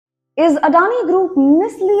Is Adani Group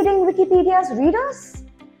misleading Wikipedia's readers?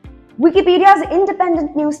 Wikipedia's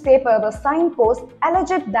independent newspaper, The Signpost,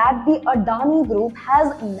 alleged that the Adani Group has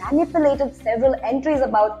manipulated several entries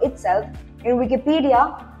about itself in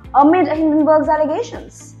Wikipedia amid Hindenburg's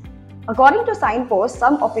allegations. According to Signpost,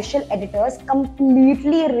 some official editors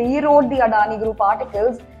completely rewrote the Adani Group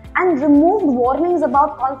articles and removed warnings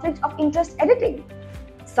about conflict of interest editing.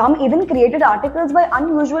 Some even created articles by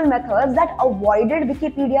unusual methods that avoided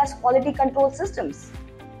Wikipedia's quality control systems.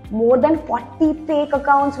 More than 40 fake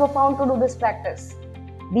accounts were found to do this practice.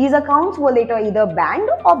 These accounts were later either banned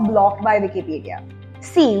or blocked by Wikipedia.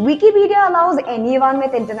 See, Wikipedia allows anyone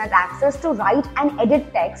with internet access to write and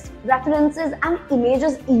edit text, references, and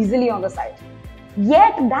images easily on the site.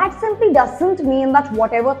 Yet, that simply doesn't mean that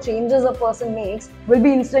whatever changes a person makes will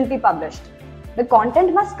be instantly published. The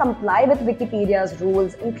content must comply with Wikipedia's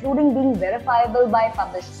rules, including being verifiable by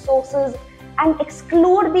published sources, and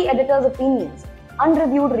exclude the editor's opinions,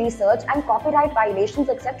 unreviewed research, and copyright violations,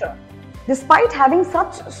 etc. Despite having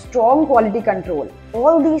such strong quality control,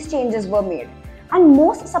 all these changes were made. And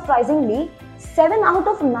most surprisingly, 7 out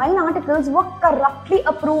of 9 articles were corruptly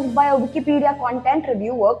approved by a Wikipedia content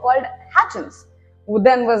reviewer called Hutchins, who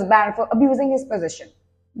then was banned for abusing his position.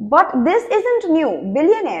 But this isn't new.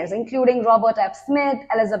 Billionaires, including Robert F. Smith,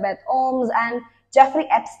 Elizabeth Holmes, and Jeffrey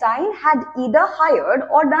Epstein, had either hired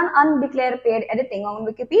or done undeclared paid editing on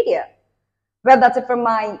Wikipedia. Well, that's it from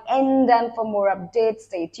my end, and for more updates,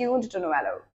 stay tuned to Novello.